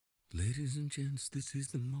Ladies and gents, this is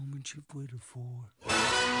the moment you've waited for.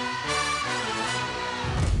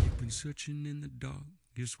 You've been searching in the dark,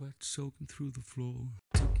 your sweat soaking through the floor,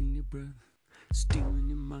 taking your breath, stealing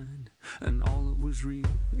your mind, and all that was real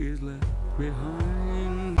is left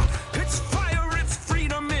behind. It's fire, it's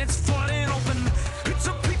freedom, it's flooding open. It's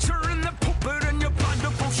a preacher in the pulpit and your blind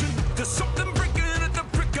devotion. There's something breaking at the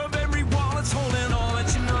brick of every wall. It's holding all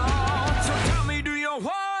that you know. So tell me, do you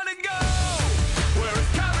want to go where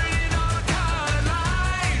it's covered in all the color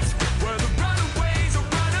lights, where the runaways are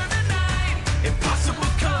running the night?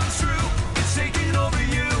 Impossible comes true, it's taking over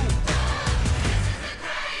you.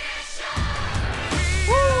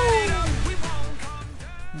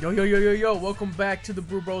 Yo, welcome back to the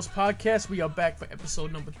Brew Bros Podcast. We are back for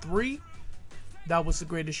episode number 3. That was The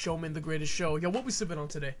Greatest Showman, The Greatest Show. Yo, what we sipping on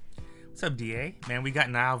today? What's up, DA? Man, we got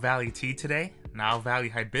Nile Valley tea today. Nile Valley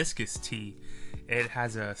hibiscus tea. It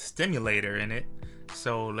has a stimulator in it.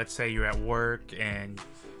 So let's say you're at work and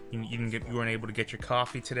you weren't able to get your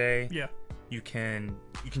coffee today. Yeah. You can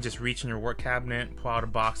just reach in your work cabinet, pull out a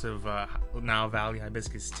box of Nile Valley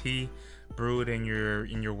hibiscus tea, brew it in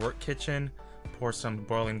your work kitchen, pour some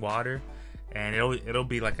boiling water, and it'll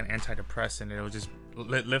be like an antidepressant. It'll just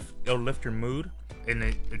lift your mood, and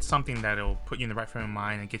it's something that'll put you in the right frame of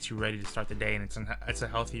mind and get you ready to start the day. And it's a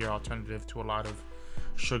healthier alternative to a lot of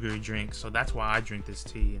sugary drinks. So that's why I drink this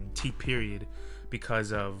tea and tea period,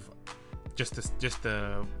 because of just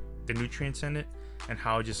the nutrients in it and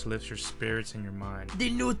how it just lifts your spirits and your mind. The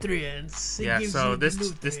nutrients. So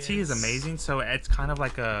this tea is amazing. So it's kind of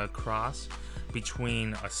like a cross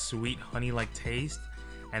between a sweet honey-like taste,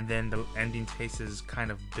 and then the ending taste is kind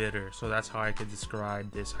of bitter. So that's how I could describe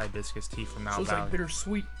this hibiscus tea from Nile Valley. So it's like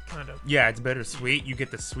bittersweet, kind of. Yeah, it's bittersweet. You get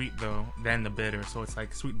the sweet though, then the bitter. So it's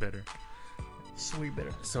like sweet bitter. Sweet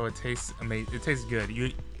bitter. So it tastes amazing. It tastes good.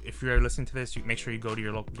 If you're listening to this, you make sure you go to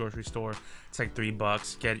your local grocery store. It's like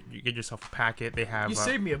 $3. Get yourself a packet. They have. You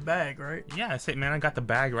saved me a bag, right? Yeah, I got the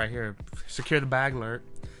bag right here. Secure the bag alert.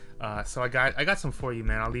 So I got some for you,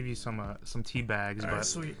 man. I'll leave you some tea bags. All right,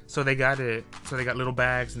 sweet. So they got little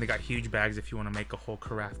bags and they got huge bags if you want to make a whole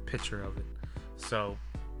carafe picture of it. So,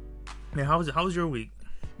 man, how was your week?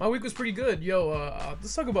 My week was pretty good. Yo,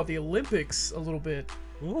 let's talk about the Olympics a little bit.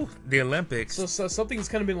 Ooh, the Olympics. So something's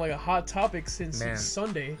kind of been like a hot topic since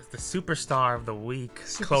Sunday. The superstar of the week,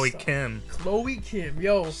 Chloe Kim. Chloe Kim,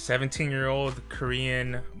 yo. 17-year-old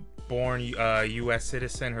Korean born U.S.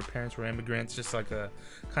 citizen. Her parents were immigrants. Just like a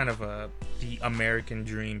kind of the American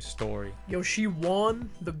dream story. Yo, she won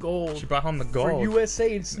the gold. She brought home the gold for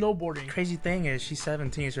USA in snowboarding. Crazy thing is, she's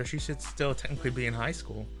 17, so she should still technically be in high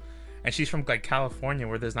school, and she's from like California,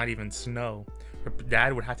 where there's not even snow. Her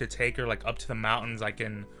dad would have to take her like up to the mountains, like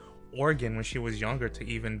in Oregon, when she was younger, to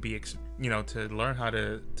even be to learn how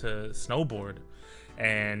to snowboard.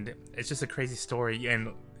 And it's just a crazy story.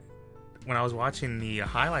 And when I was watching the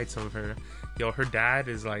highlights of her, her dad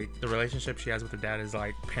is like, the relationship she has with her dad is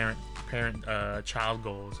like parent child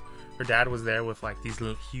goals. Her dad was there with like these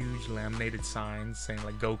little huge laminated signs saying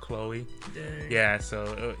like "Go Chloe." Dang. Yeah,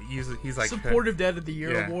 so he's like supportive dad of the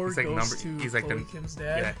year award like goes to Chloe Kim's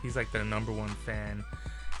dad. Yeah, he's like the #1 fan.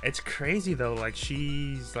 It's crazy though. Like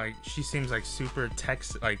she seems like super tech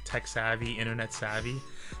savvy, internet savvy.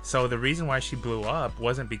 So the reason why she blew up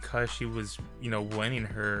wasn't because she was winning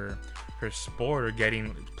her sport or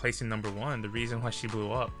placing #1. The reason why she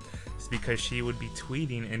blew up is because she would be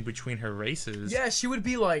tweeting in between her races. Yeah, she would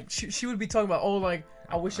be like, she would be talking about, oh, like,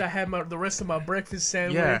 I wish I had the rest of my breakfast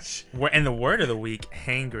sandwich. Yeah, and the word of the week,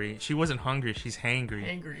 hangry. She wasn't hungry, she's hangry.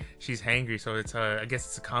 Hangry. She's hangry, so it's I guess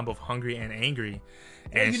it's a combo of hungry and angry.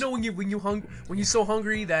 Yeah, and when you're so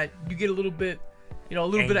hungry that you get a little bit, bit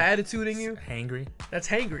of attitude in you. Hangry. That's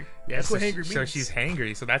hangry. Yeah, that's what hangry means. So she's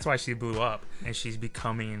hangry, so that's why she blew up, and she's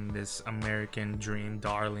becoming this American dream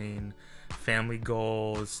darling, family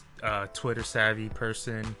goals, Twitter savvy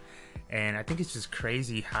person. And I think it's just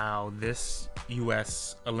crazy how this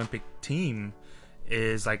U.S. Olympic team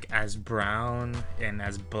is like as brown and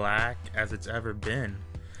as black as it's ever been.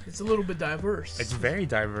 It's a little bit diverse. It's very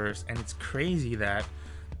diverse, and it's crazy that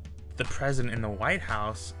the president in the White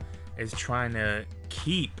House is trying to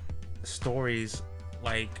keep stories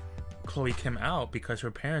like Chloe Kim out because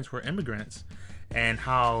her parents were immigrants, and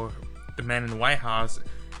how the man in the White House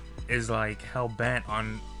is like hell-bent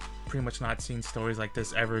on pretty much not seeing stories like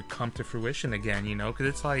this ever come to fruition again, because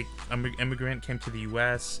it's like an immigrant came to the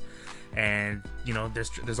U.S. and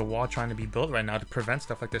there's a wall trying to be built right now to prevent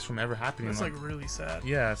stuff like this from ever happening. It's like really sad.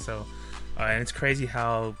 Yeah, so and it's crazy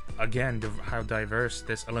how diverse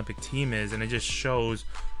this Olympic team is, and it just shows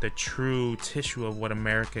the true tissue of what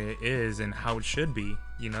America is and how it should be.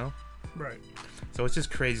 Right. So it's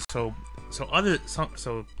just crazy. So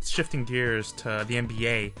shifting gears to the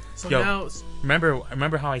NBA. So Yo, now,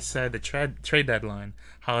 remember how I said the trade deadline,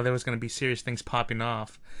 how there was going to be serious things popping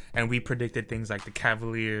off, and we predicted things like the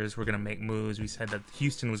Cavaliers were going to make moves. We said that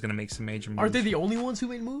Houston was going to make some major moves. are they the only ones who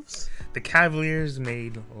made moves? The Cavaliers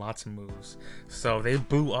made lots of moves. So they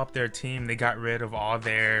blew up their team. They got rid of all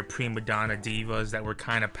their prima donna divas that were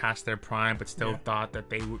kind of past their prime, but still thought that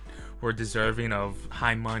they were deserving of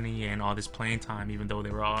high money and all this playing time, even though they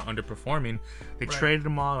were all underperforming. They traded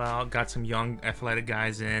them all out, got some young athletic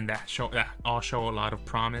guys in that all show a lot of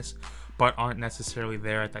promise, but aren't necessarily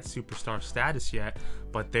there at that superstar status yet.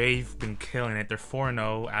 But they've been killing it. They're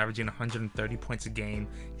 4-0, averaging 130 points a game,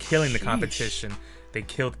 killing the competition. They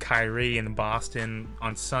killed Kyrie in Boston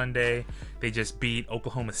on Sunday. They just beat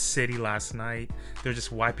Oklahoma City last night. They're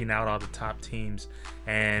just wiping out all the top teams.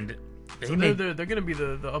 And they're gonna be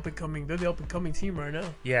the up and coming. They're the up and coming team right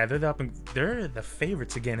now. Yeah, they're the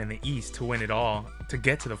favorites again in the East to win it all, to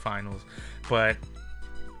get to the finals. But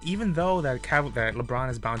even though that LeBron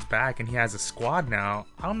has bounced back and he has a squad now,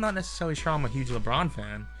 I'm not necessarily sure I'm a huge LeBron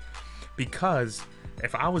fan, because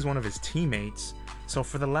if I was one of his teammates. So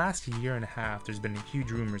for the last year and a half, there's been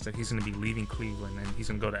huge rumors that he's going to be leaving Cleveland and he's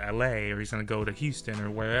going to go to LA or he's going to go to Houston or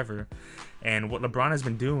wherever. And what LeBron has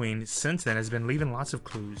been doing since then has been leaving lots of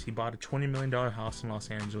clues. He bought a $20 million house in Los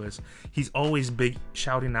Angeles. He's always big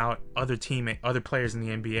shouting out other players in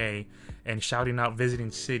the NBA and shouting out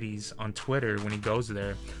visiting cities on Twitter when he goes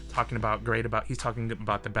there, he's talking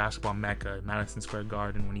about the basketball mecca, Madison Square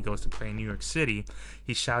Garden, when he goes to play in New York City.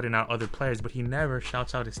 He's shouting out other players, but he never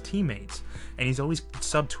shouts out his teammates. And he's always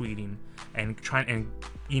subtweeting and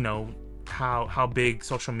how big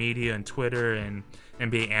social media and Twitter and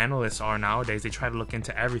NBA analysts are nowadays. They try to look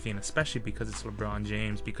into everything, especially because it's LeBron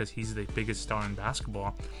James, because he's the biggest star in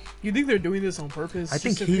basketball. You think they're doing this on purpose? I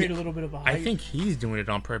think to create a little bit of a hype? I think he's doing it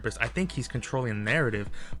on purpose. I think he's controlling the narrative.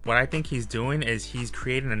 What I think he's doing is he's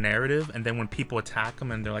creating a narrative, and then when people attack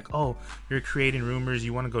him and they're like, "Oh, you're creating rumors.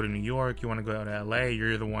 You want to go to New York. You want to go to LA.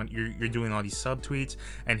 You're the one. You're doing all these subtweets,"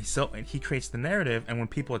 and he creates the narrative. And when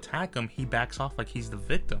people attack him, he backs off like he's the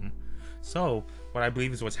victim. So what I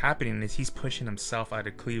believe is what's happening is he's pushing himself out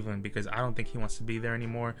of Cleveland, because I don't think he wants to be there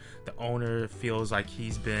anymore. The owner feels like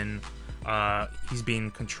he's being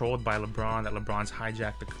controlled by LeBron, that LeBron's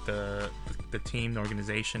hijacked the team, the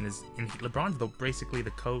organization. And LeBron's basically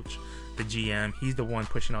the coach, the GM. He's the one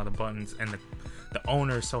pushing all the buttons, and the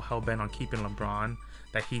owner is so hell-bent on keeping LeBron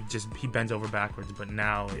that he bends over backwards. But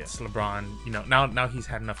now it's LeBron. Now he's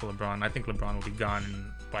had enough of LeBron. I think LeBron will be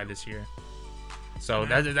gone by this year. So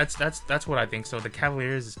that's what I think. So the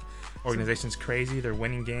Cavaliers organization's crazy. They're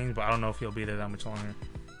winning games, but I don't know if he'll be there that much longer.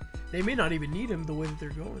 They may not even need him the way that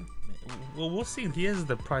they're going. Well, we'll see. He is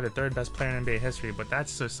probably the third best player in NBA history, but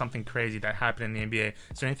that's just something crazy that happened in the NBA.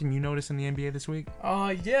 Is there anything you noticed in the NBA this week?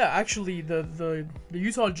 Yeah, actually, the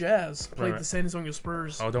Utah Jazz played the San Antonio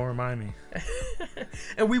Spurs. Oh, don't remind me.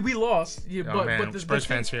 And we lost. Yeah, but the Spurs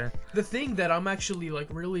fans here. The thing that I'm actually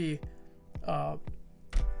really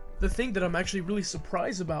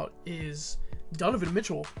surprised about is Donovan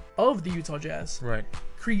Mitchell of the Utah Jazz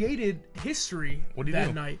created history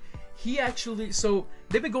that night. He actually, so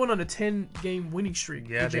they've been going on a 10-game winning streak.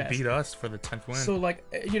 Yeah, they beat us for the 10th win. So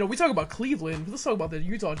we talk about Cleveland. Let's talk about the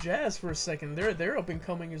Utah Jazz for a second. They're up and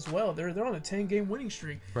coming as well. They're on a 10-game winning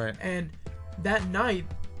streak. Right. And that night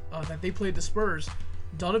that they played the Spurs,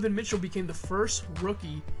 Donovan Mitchell became the first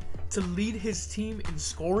rookie to lead his team in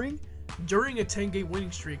scoring during a 10-game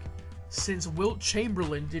winning streak since Wilt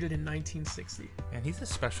Chamberlain did it in 1960. And he's a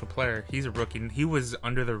special player. He's a rookie. He was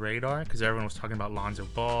under the radar because everyone was talking about Lonzo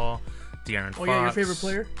Ball, De'Aaron Fox. Oh yeah, your favorite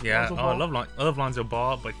player? Yeah, I love Lonzo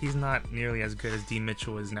Ball, but he's not nearly as good as D.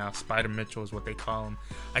 Mitchell is now. Spider Mitchell is what they call him.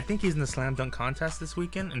 I think he's in the slam dunk contest this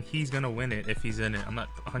weekend, and he's gonna win it if he's in it. I'm not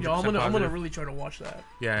 100% positive. I'm gonna really try to watch that.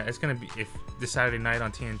 Yeah, it's gonna be this Saturday night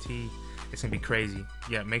on TNT. It's gonna be crazy.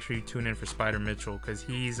 Yeah, make sure you tune in for Spider Mitchell because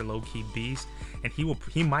he's a low-key beast, and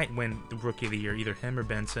he might win the Rookie of the Year, either him or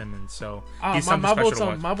Ben Simmons. So he's something special to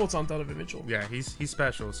watch. My vote's on Donovan Mitchell. Yeah, he's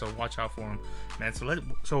special. So watch out for him, man. So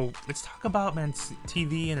let's talk about, man,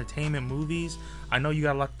 TV, entertainment, movies. I know you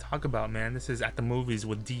got a lot to talk about, man. This is At the Movies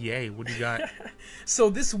with DA. What do you got? So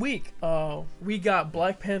this week, we got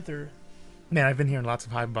Black Panther. Man, I've been hearing lots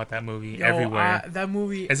of hype about that movie everywhere. That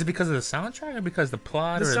movie. Is it because of the soundtrack or because of the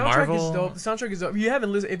plot the or soundtrack Marvel? is dope. The soundtrack is dope.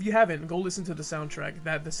 If you haven't, go listen to the soundtrack.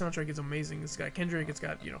 The soundtrack is amazing. It's got Kendrick. It's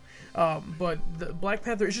got but the Black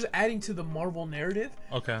Panther is just adding to the Marvel narrative.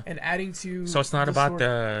 Okay. And adding to. So it's not about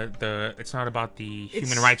it's not about the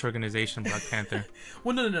human rights organization Black Panther.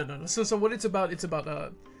 Well, no. So what it's about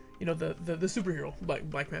the superhero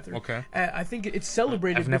Black Panther. Okay. I think it's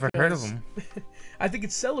celebrated. I've never heard of because- him. I think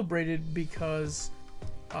it's celebrated because,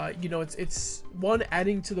 it's one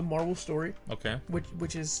adding to the Marvel story, Okay.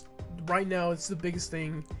 which is right now it's the biggest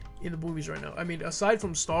thing in the movies right now. I mean, aside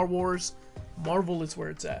from Star Wars, Marvel is where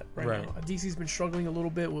it's at right Right. now. DC's been struggling a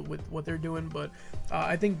little bit with what they're doing, but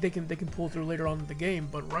I think they can pull through later on in the game.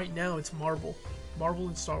 But right now it's Marvel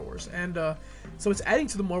and Star Wars, and so it's adding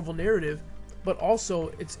to the Marvel narrative. But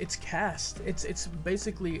also, it's cast. It's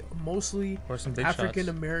basically mostly Or some big African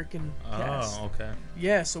shots. American cast. Oh, okay.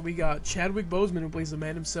 Yeah, so we got Chadwick Boseman, who plays the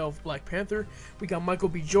man himself, Black Panther. We got Michael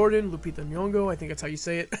B. Jordan, Lupita Nyong'o, I think that's how you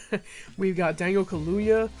say it. We've got Daniel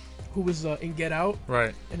Kaluuya, who was in Get Out.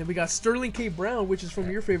 Right. And then we got Sterling K. Brown, which is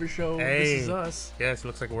from your favorite show, This Is Hey. Us. Yes, it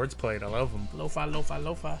looks like words played. I love him. Lo-fi.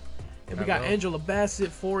 And we I got know. Angela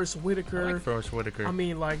Bassett, Forrest I Whitaker. like Forrest Whitaker. I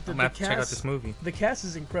mean, like, the I'm gonna have to check out cast, this movie. the cast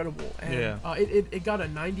is incredible. And Yeah. it got a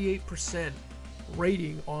 98%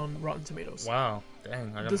 rating on Rotten Tomatoes. Wow.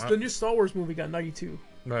 Dang. I got The new Star Wars movie got 92.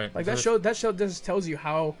 right. Like So that show just tells you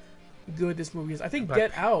how good this movie is. I think Black-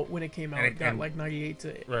 Get Out, when it came out, and- got and- like 98 to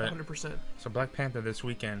Right. 100%. So Black Panther this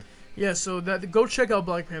weekend. Yeah, so go check out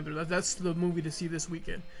Black Panther. That's the movie to see this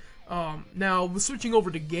weekend. Now we're switching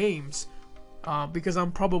over to games, because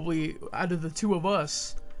I'm probably, out of the two of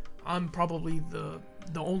us, I'm probably the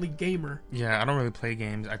only gamer. Yeah, I don't really play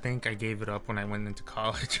games. I think I gave it up when I went into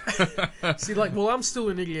college. See, like, well, I'm still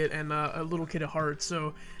an idiot and a little kid at heart,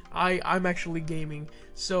 so I'm actually gaming.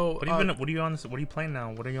 So What are you playing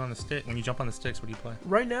now? What are you on the stick? When you jump on the sticks, what do you play?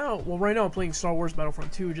 right now I'm playing Star Wars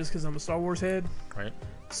Battlefront 2 just because I'm a Star Wars head. Right.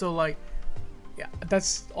 So like, yeah,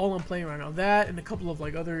 that's all I'm playing right now. That and a couple of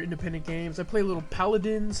like other independent games. I play a little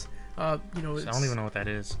Paladins. I don't even know what that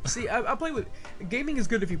is. See, I play with. Gaming is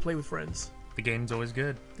good if you play with friends. The game's always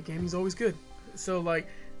good. The gaming's always good. So like,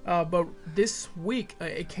 but this week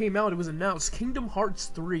it came out. It was announced. Kingdom Hearts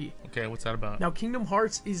 3. Okay, what's that about? Now, Kingdom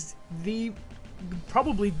Hearts is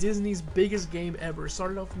probably Disney's biggest game ever. It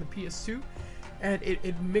started off in the PS2, and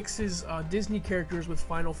it mixes Disney characters with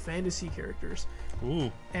Final Fantasy characters.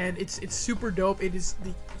 Ooh. And it's super dope. It is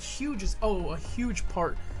the hugest, a huge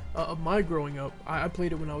part of my growing up. I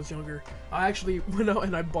played it when I was younger. I actually went out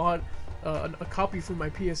and I bought a copy for my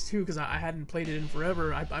PS2 because I hadn't played it in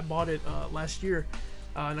forever. I bought it last year,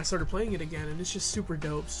 and I started playing it again, and it's just super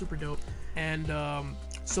dope. And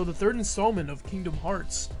so the third installment of Kingdom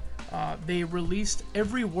Hearts, they released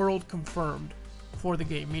every world confirmed for the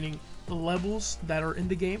game, meaning the levels that are in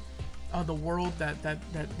the game. The world that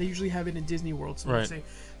they usually have it in Disney World, so Right. say.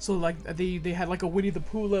 So like they had like a Winnie the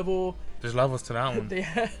Pooh level. There's levels to that one. They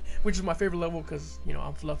had, which is my favorite level because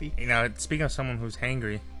I'm fluffy. You know, speaking of someone who's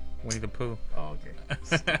hangry, Winnie the Pooh. Oh, okay.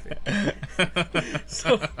 Stop it.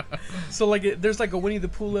 so like there's like a Winnie the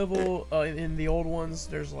Pooh level in the old ones.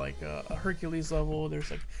 There's like a Hercules level.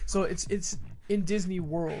 There's like, so it's in Disney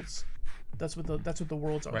worlds. That's what the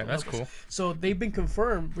worlds are. Right, the that's levels. cool. So they've been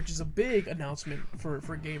confirmed, which is a big announcement for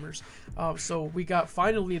gamers. So we got,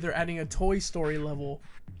 finally they're adding a Toy Story level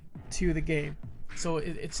to the game. So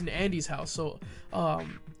it's in Andy's house. So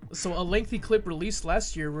a lengthy clip released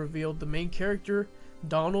last year revealed the main character,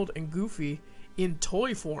 Donald and Goofy, in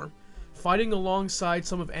toy form, fighting alongside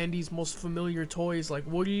some of Andy's most familiar toys like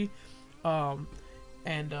Woody,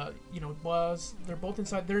 and Buzz. They're both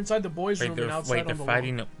inside. They're inside the boys' room and outside they're on the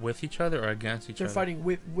fighting lawn. with each other or against each They're other? fighting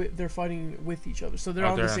with each other. So they're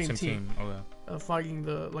Oh, on the they're same team. Okay. Fighting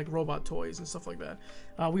the like robot toys and stuff like that.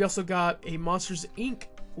 We also got a Monsters Inc.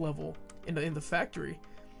 level in the factory,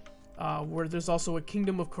 where there's also a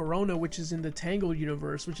Kingdom of Corona, which is in the Tangled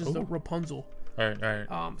universe, which is the Ooh. Rapunzel. Right.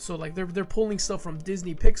 So like they're pulling stuff from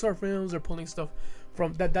Disney Pixar films. They're pulling stuff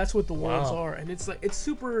from that's what the worlds Wow. are, and it's like it's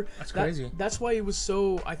super. That's crazy. That's why it was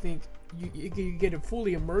so. I think you get it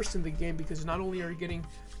fully immersed in the game because not only are you getting,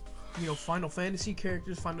 Final Fantasy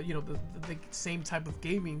characters, the same type of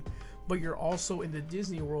gaming, but you're also in the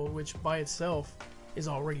Disney world, which by itself is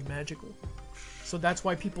already magical. So that's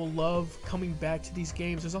why people love coming back to these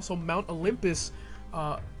games. There's also Mount Olympus,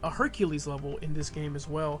 a Hercules level in this game as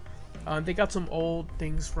well. They got some old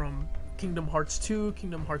things from Kingdom Hearts 2,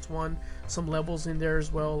 Kingdom Hearts 1, some levels in there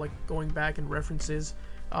as well, like going back and references.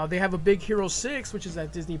 They have a Big Hero 6, which is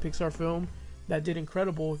that Disney Pixar film that did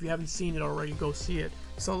incredible. If you haven't seen it already, go see it.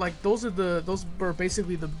 So like those were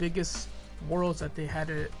basically the biggest worlds that they had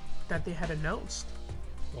announced.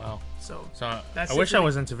 Wow. So I wish I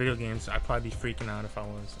was into video games. I'd probably be freaking out if I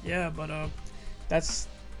was. Yeah, but that's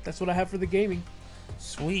what I have for the gaming.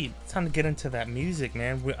 Sweet. It's time to get into that music,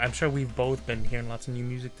 man. I'm sure we've both been hearing lots of new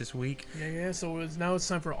music this week. Yeah. So now it's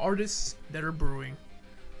time for artists that are brewing.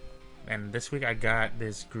 And this week I got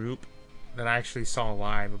this group that I actually saw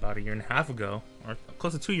live about 1.5 years ago, or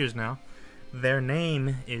close to 2 years now. Their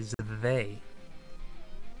name is They.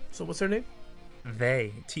 So what's their name?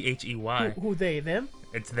 They. They. Who they? Them?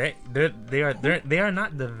 It's they. They are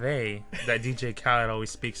not the they that DJ Khaled always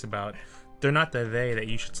speaks about. They're not the they that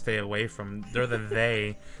you should stay away from. They're the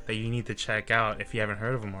they that you need to check out if you haven't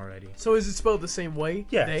heard of them already. So is it spelled the same way?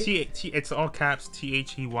 Yeah, They? it's all caps They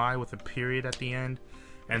with a period at the end,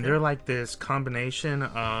 and Okay. they're like this combination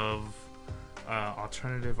of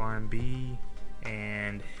alternative R&B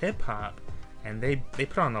and hip hop, and they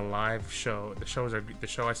put on a live show. The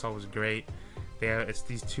show I saw was great. It's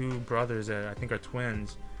these two brothers that I think are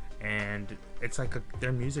twins, and it's like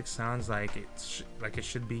their music sounds like it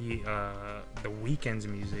should be the Weeknd's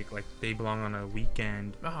music. Like they belong on a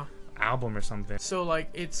Weeknd album or something. So like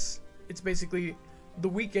it's basically the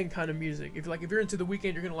Weeknd kind of music. If you're into the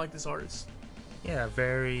Weeknd, you're gonna like this artist. Yeah,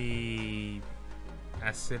 very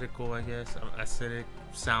acidical, I guess. Acidic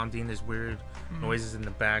sounding. There's weird noises in the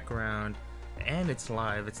background, and it's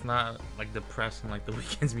live. It's not like depressing like the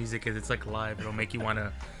Weeknd's music is. It's like live. It'll make you want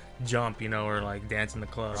to jump, or like dance in the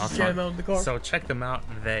club. Jam out in the car. So check them out.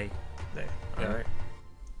 They. They. Yeah. All right.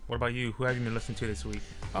 What about you? Who have you been listening to this week?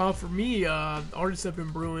 For me, artists have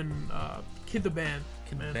been brewing. Kid the Band.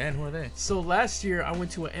 Man. Man, who are they? So last year I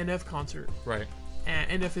went to an NF concert, Right.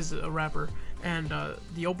 and NF is a rapper, and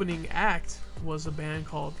the opening act was a band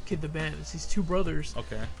called Kid the Band. It's these two brothers.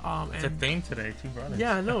 Okay. It's And a thing today. Two brothers.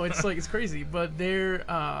 yeah, I know, it's like it's crazy, but they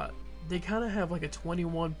kind of have like a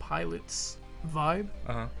 21 Pilots vibe,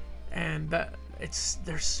 and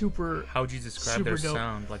they're super. How would you describe Super their dope.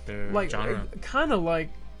 sound? Like their Like genre? kind of like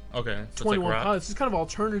Okay. So 21 it's like rock. Pilots. It's kind of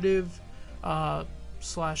alternative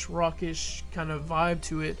slash rockish kind of vibe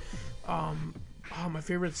to it. My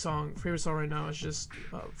favorite song right now is just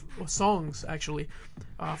songs actually.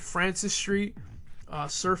 Francis Street,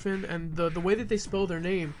 Surfin', and the way that they spell their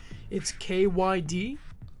name, it's KYD,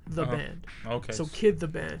 the band. Okay. So Kid the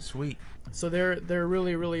Band. Sweet. So they're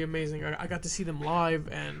really really amazing. I got to see them live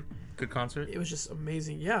and Good concert. it was just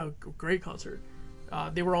amazing. Yeah, great concert.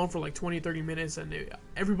 They were on for like 20-30 minutes and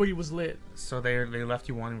everybody was lit. So they left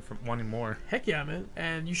you wanting more. Heck yeah, man.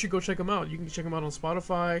 And you should go check them out. You can check them out on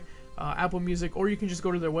Spotify, Apple Music, or you can just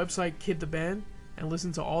go to their website, Kid the Band, and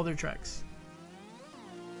listen to all their tracks.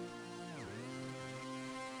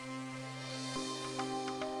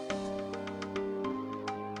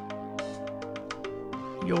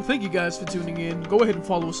 Yo, thank you guys for tuning in. Go ahead and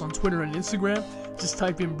follow us on Twitter and Instagram. Just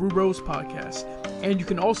type in Brew Bros Podcast. And you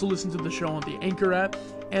can also listen to the show on the Anchor app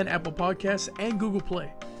and Apple Podcasts and Google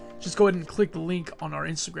Play. Just go ahead and click the link on our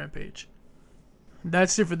Instagram page.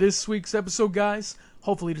 That's it for this week's episode, guys.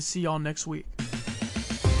 Hopefully to see y'all next week.